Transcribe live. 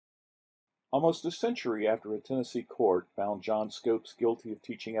Almost a century after a Tennessee court found John Scopes guilty of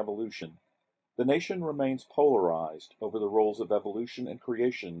teaching evolution, the nation remains polarized over the roles of evolution and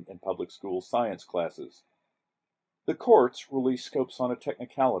creation in public school science classes. The courts released Scopes on a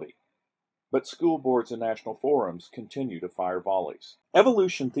technicality, but school boards and national forums continue to fire volleys.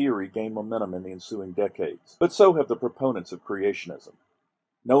 Evolution theory gained momentum in the ensuing decades, but so have the proponents of creationism.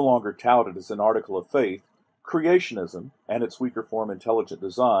 No longer touted as an article of faith, creationism, and its weaker form intelligent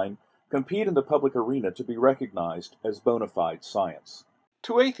design, compete in the public arena to be recognized as bona fide science.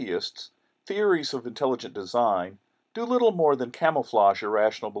 To atheists, theories of intelligent design do little more than camouflage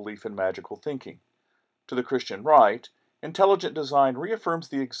irrational belief in magical thinking. To the Christian right, intelligent design reaffirms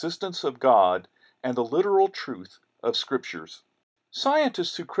the existence of God and the literal truth of scriptures.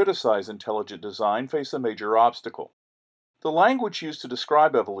 Scientists who criticize intelligent design face a major obstacle. The language used to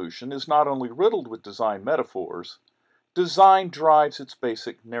describe evolution is not only riddled with design metaphors, design drives its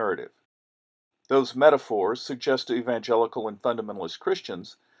basic narrative. Those metaphors suggest to evangelical and fundamentalist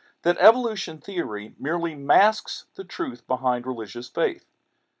Christians that evolution theory merely masks the truth behind religious faith.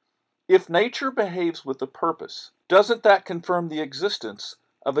 If nature behaves with a purpose, doesn't that confirm the existence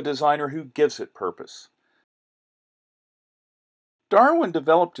of a designer who gives it purpose? Darwin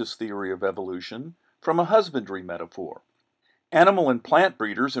developed his theory of evolution from a husbandry metaphor. Animal and plant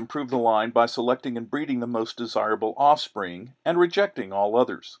breeders improve the line by selecting and breeding the most desirable offspring and rejecting all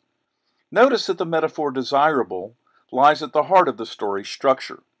others. Notice that the metaphor desirable lies at the heart of the story's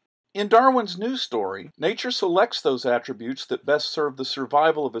structure. In Darwin's new story, nature selects those attributes that best serve the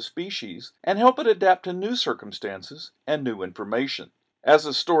survival of a species and help it adapt to new circumstances and new information. As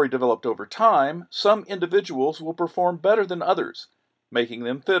the story developed over time, some individuals will perform better than others, making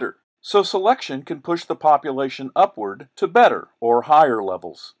them fitter. So selection can push the population upward to better or higher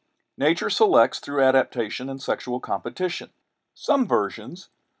levels. Nature selects through adaptation and sexual competition. Some versions,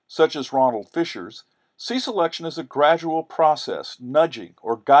 such as Ronald Fisher's, see selection as a gradual process, nudging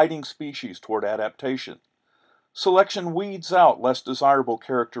or guiding species toward adaptation. Selection weeds out less desirable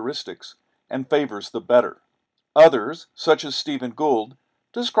characteristics and favors the better. Others, such as Stephen Gould,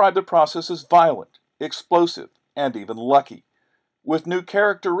 describe the process as violent, explosive, and even lucky, with new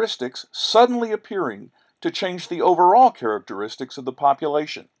characteristics suddenly appearing to change the overall characteristics of the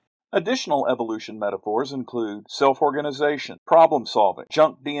population. Additional evolution metaphors include self-organization, problem-solving,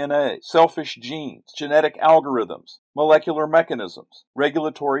 junk DNA, selfish genes, genetic algorithms, molecular mechanisms,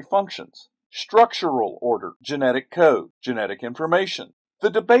 regulatory functions, structural order, genetic code, genetic information. The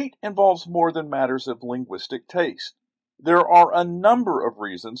debate involves more than matters of linguistic taste. There are a number of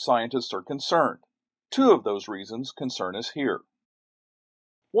reasons scientists are concerned. Two of those reasons concern us here.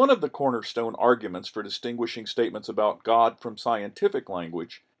 One of the cornerstone arguments for distinguishing statements about God from scientific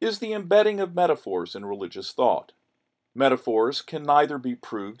language is the embedding of metaphors in religious thought. Metaphors can neither be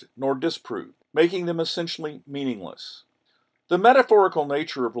proved nor disproved, making them essentially meaningless. The metaphorical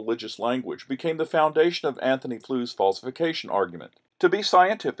nature of religious language became the foundation of Anthony Flews' falsification argument. To be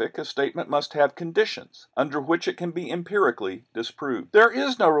scientific, a statement must have conditions, under which it can be empirically disproved. There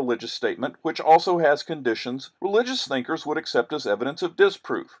is no religious statement which also has conditions religious thinkers would accept as evidence of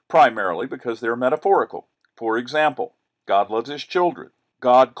disproof, primarily because they are metaphorical. For example, God loves His children.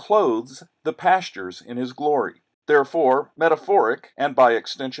 God clothes the pastures in His glory. Therefore, metaphoric, and by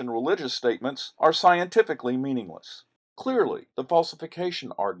extension religious statements, are scientifically meaningless. Clearly, the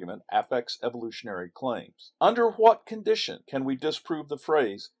falsification argument affects evolutionary claims. Under what condition can we disprove the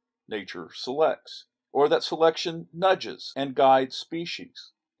phrase, nature selects, or that selection nudges and guides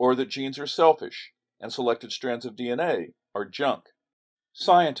species, or that genes are selfish and selected strands of DNA are junk?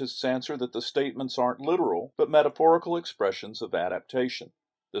 Scientists answer that the statements aren't literal, but metaphorical expressions of adaptation.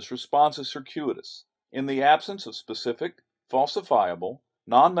 This response is circuitous. In the absence of specific, falsifiable,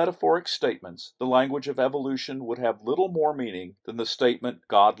 non-metaphoric statements, the language of evolution would have little more meaning than the statement,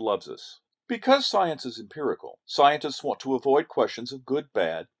 God loves us. Because science is empirical, scientists want to avoid questions of good,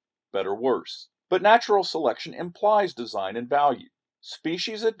 bad, better, worse. But natural selection implies design and value.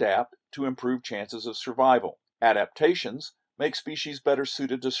 Species adapt to improve chances of survival. Adaptations make species better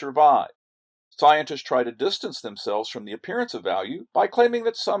suited to survive. Scientists try to distance themselves from the appearance of value by claiming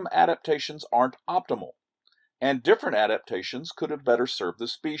that some adaptations aren't optimal, and different adaptations could have better served the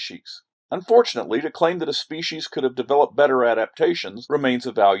species. Unfortunately, to claim that a species could have developed better adaptations remains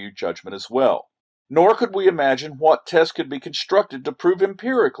a value judgment as well. Nor could we imagine what tests could be constructed to prove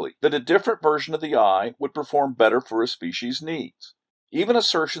empirically that a different version of the eye would perform better for a species' needs. Even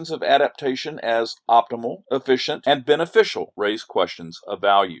assertions of adaptation as optimal, efficient, and beneficial raise questions of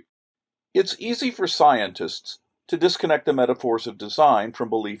value. It's easy for scientists to disconnect the metaphors of design from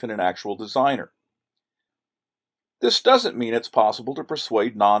belief in an actual designer. This doesn't mean it's possible to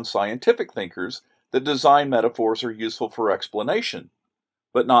persuade non-scientific thinkers that design metaphors are useful for explanation,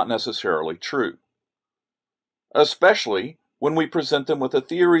 but not necessarily true, especially when we present them with a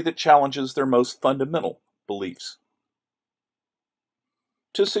theory that challenges their most fundamental beliefs.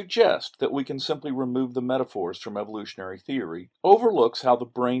 To suggest that we can simply remove the metaphors from evolutionary theory overlooks how the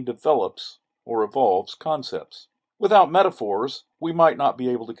brain develops or evolves concepts. Without metaphors, we might not be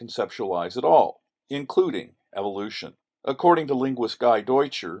able to conceptualize at all, including evolution. According to linguist Guy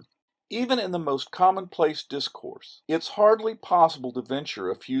Deutscher, even in the most commonplace discourse, it's hardly possible to venture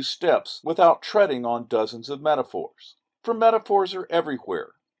a few steps without treading on dozens of metaphors. For metaphors are everywhere,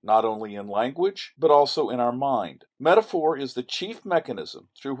 not only in language, but also in our mind. Metaphor is the chief mechanism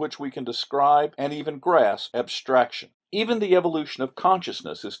through which we can describe and even grasp abstraction. Even the evolution of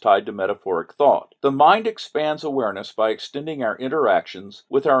consciousness is tied to metaphoric thought. The mind expands awareness by extending our interactions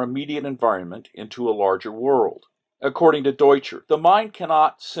with our immediate environment into a larger world. According to Deutscher, the mind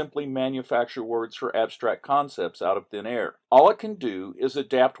cannot simply manufacture words for abstract concepts out of thin air. All it can do is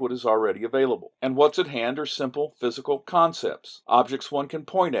adapt what is already available. And what's at hand are simple physical concepts, objects one can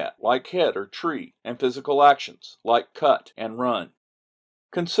point at, like head or tree, and physical actions, like cut and run.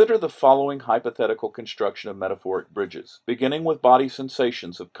 Consider the following hypothetical construction of metaphoric bridges, beginning with body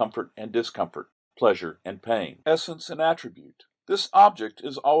sensations of comfort and discomfort, pleasure and pain. Essence and attribute. This object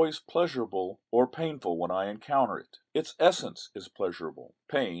is always pleasurable or painful when I encounter it. Its essence is pleasurable.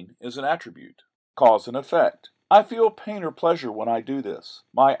 Pain is an attribute. Cause and effect. I feel pain or pleasure when I do this.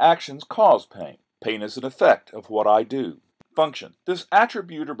 My actions cause pain. Pain is an effect of what I do. Function. This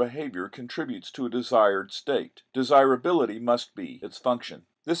attribute or behavior contributes to a desired state. Desirability must be its function.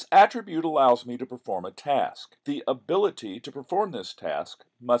 This attribute allows me to perform a task. The ability to perform this task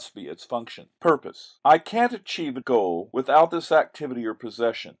must be its function. Purpose. I can't achieve a goal without this activity or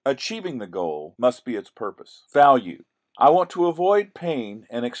possession. Achieving the goal must be its purpose. Value. I want to avoid pain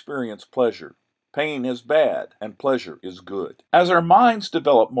and experience pleasure. Pain is bad, and pleasure is good. As our minds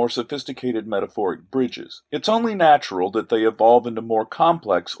develop more sophisticated metaphoric bridges, it's only natural that they evolve into more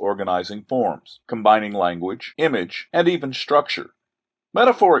complex organizing forms, combining language, image, and even structure.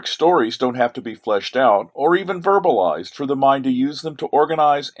 Metaphoric stories don't have to be fleshed out or even verbalized for the mind to use them to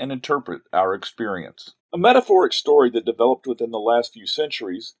organize and interpret our experience. A metaphoric story that developed within the last few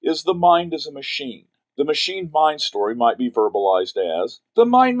centuries is the mind as a machine. The machine-mind story might be verbalized as, the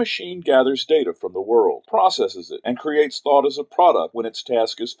mind machine gathers data from the world, processes it, and creates thought as a product when its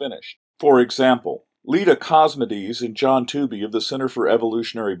task is finished. For example, Leda Cosmides and John Tooby of the Center for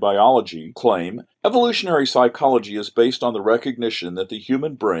Evolutionary Biology claim evolutionary psychology is based on the recognition that the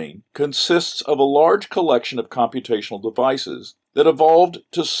human brain consists of a large collection of computational devices that evolved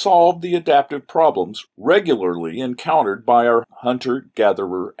to solve the adaptive problems regularly encountered by our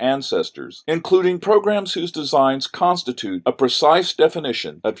hunter-gatherer ancestors, including programs whose designs constitute a precise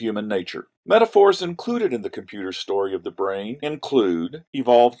definition of human nature. Metaphors included in the computer story of the brain include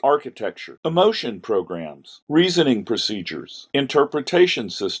evolved architecture, emotion programs, reasoning procedures, interpretation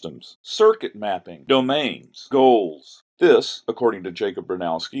systems, circuit mapping, domains, goals. This, according to Jacob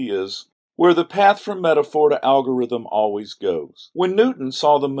Bronowski, is where the path from metaphor to algorithm always goes. When Newton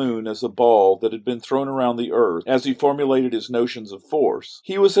saw the moon as a ball that had been thrown around the earth as he formulated his notions of force,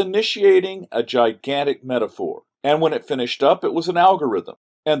 he was initiating a gigantic metaphor. And when it finished up, it was an algorithm.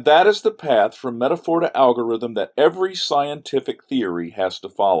 And that is the path from metaphor to algorithm that every scientific theory has to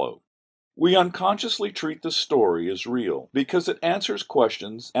follow. We unconsciously treat the story as real because it answers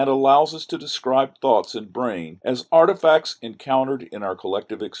questions and allows us to describe thoughts in brain as artifacts encountered in our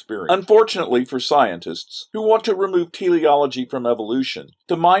collective experience. Unfortunately for scientists who want to remove teleology from evolution,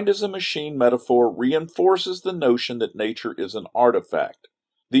 the mind as a machine metaphor reinforces the notion that nature is an artifact.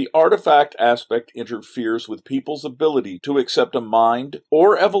 The artifact aspect interferes with people's ability to accept a mind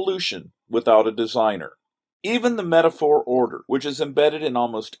or evolution without a designer. Even the metaphor order, which is embedded in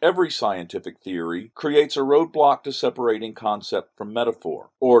almost every scientific theory, creates a roadblock to separating concept from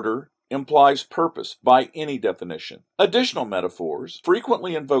metaphor. Order implies purpose by any definition. Additional metaphors,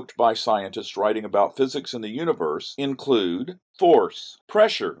 frequently invoked by scientists writing about physics in the universe, include force,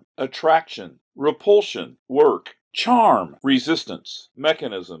 pressure, attraction, repulsion, work, charm, resistance,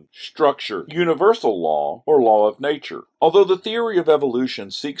 mechanism, structure, universal law, or law of nature. Although the theory of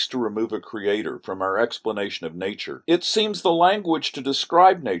evolution seeks to remove a creator from our explanation of nature, it seems the language to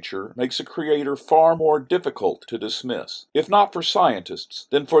describe nature makes a creator far more difficult to dismiss, if not for scientists,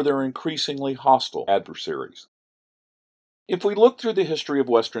 then for their increasingly hostile adversaries. If we look through the history of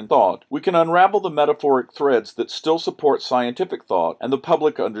Western thought, we can unravel the metaphoric threads that still support scientific thought and the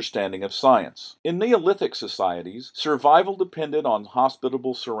public understanding of science. In Neolithic societies, survival depended on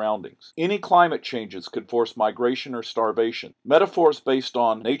hospitable surroundings. Any climate changes could force migration or starvation. Metaphors based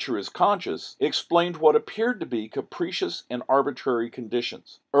on nature is conscious explained what appeared to be capricious and arbitrary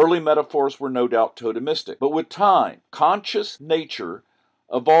conditions. Early metaphors were no doubt totemistic, but with time, conscious nature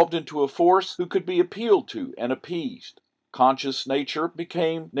evolved into a force who could be appealed to and appeased. Conscious nature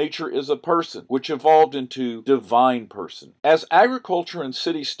became nature is a person, which evolved into divine person. As agriculture and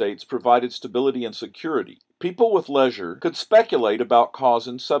city-states provided stability and security, people with leisure could speculate about cause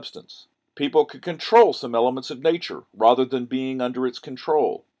and substance. People could control some elements of nature rather than being under its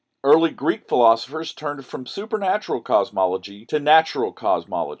control. Early Greek philosophers turned from supernatural cosmology to natural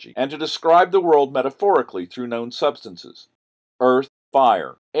cosmology, and to describe the world metaphorically through known substances: earth,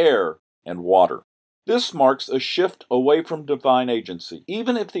 fire, air, and water. This marks a shift away from divine agency,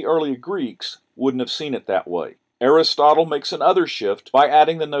 even if the early Greeks wouldn't have seen it that way. Aristotle makes another shift by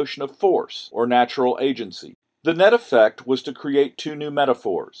adding the notion of force, or natural agency. The net effect was to create two new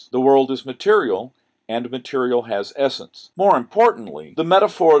metaphors: the world is material, and material has essence. More importantly, the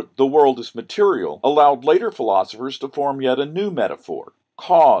metaphor, the world is material, allowed later philosophers to form yet a new metaphor: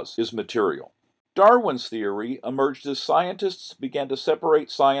 cause is material. Darwin's theory emerged as scientists began to separate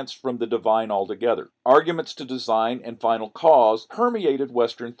science from the divine altogether. Arguments to design and final cause permeated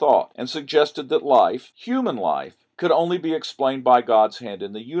Western thought and suggested that life, human life, could only be explained by God's hand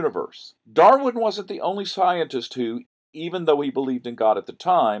in the universe. Darwin wasn't the only scientist who, even though he believed in God at the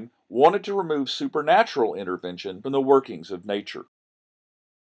time, wanted to remove supernatural intervention from the workings of nature.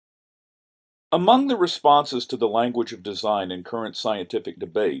 Among the responses to the language of design in current scientific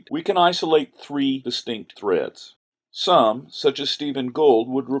debate, we can isolate three distinct threads. Some, such as Stephen Gould,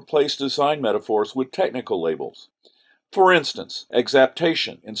 would replace design metaphors with technical labels. For instance,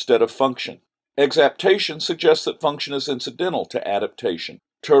 exaptation instead of function. Exaptation suggests that function is incidental to adaptation.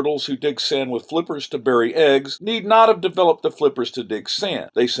 Turtles who dig sand with flippers to bury eggs need not have developed the flippers to dig sand.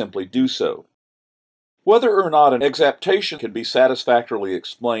 They simply do so. Whether or not an exaptation can be satisfactorily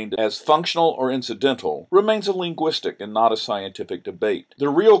explained as functional or incidental remains a linguistic and not a scientific debate. The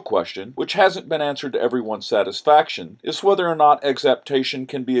real question, which hasn't been answered to everyone's satisfaction, is whether or not exaptation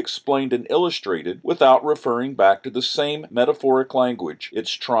can be explained and illustrated without referring back to the same metaphoric language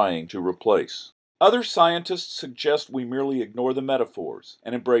it's trying to replace. Other scientists suggest we merely ignore the metaphors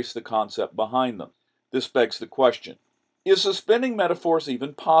and embrace the concept behind them. This begs the question: is suspending metaphors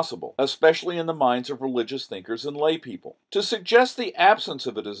even possible, especially in the minds of religious thinkers and laypeople? To suggest the absence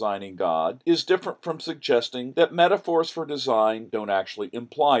of a designing God is different from suggesting that metaphors for design don't actually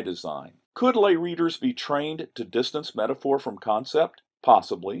imply design. Could lay readers be trained to distance metaphor from concept?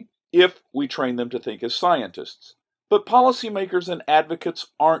 Possibly, if we train them to think as scientists. But policymakers and advocates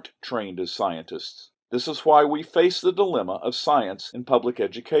aren't trained as scientists. This is why we face the dilemma of science in public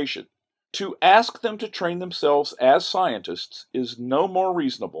education. To ask them to train themselves as scientists is no more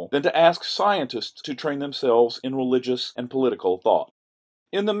reasonable than to ask scientists to train themselves in religious and political thought.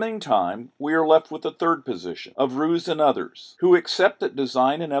 In the meantime, we are left with the third position, of Roos and others, who accept that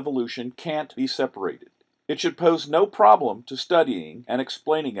design and evolution can't be separated. It should pose no problem to studying and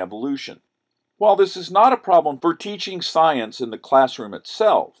explaining evolution. While this is not a problem for teaching science in the classroom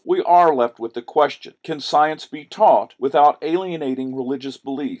itself, we are left with the question: can science be taught without alienating religious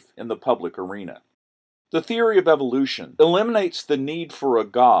belief in the public arena? The theory of evolution eliminates the need for a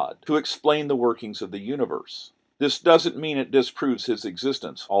God to explain the workings of the universe. This doesn't mean it disproves his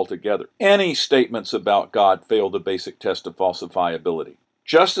existence altogether. Any statements about God fail the basic test of falsifiability.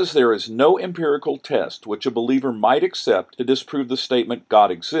 Just as there is no empirical test which a believer might accept to disprove the statement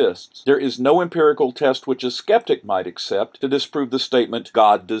God exists, there is no empirical test which a skeptic might accept to disprove the statement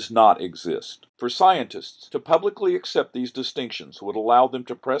God does not exist. For scientists, to publicly accept these distinctions would allow them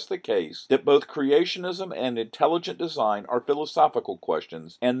to press the case that both creationism and intelligent design are philosophical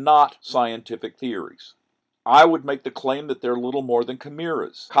questions and not scientific theories. I would make the claim that they're little more than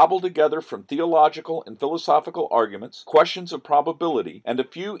chimeras, cobbled together from theological and philosophical arguments, questions of probability, and a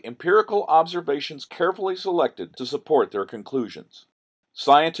few empirical observations carefully selected to support their conclusions.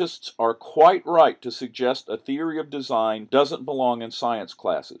 Scientists are quite right to suggest a theory of design doesn't belong in science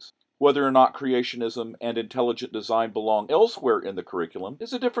classes. Whether or not creationism and intelligent design belong elsewhere in the curriculum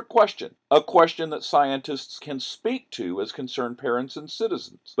is a different question, a question that scientists can speak to as concerned parents and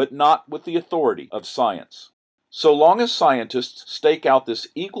citizens, but not with the authority of science. So long as scientists stake out this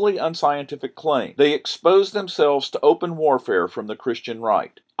equally unscientific claim, they expose themselves to open warfare from the Christian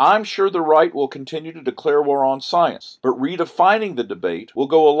right. I'm sure the right will continue to declare war on science, but redefining the debate will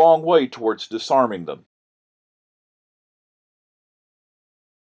go a long way towards disarming them.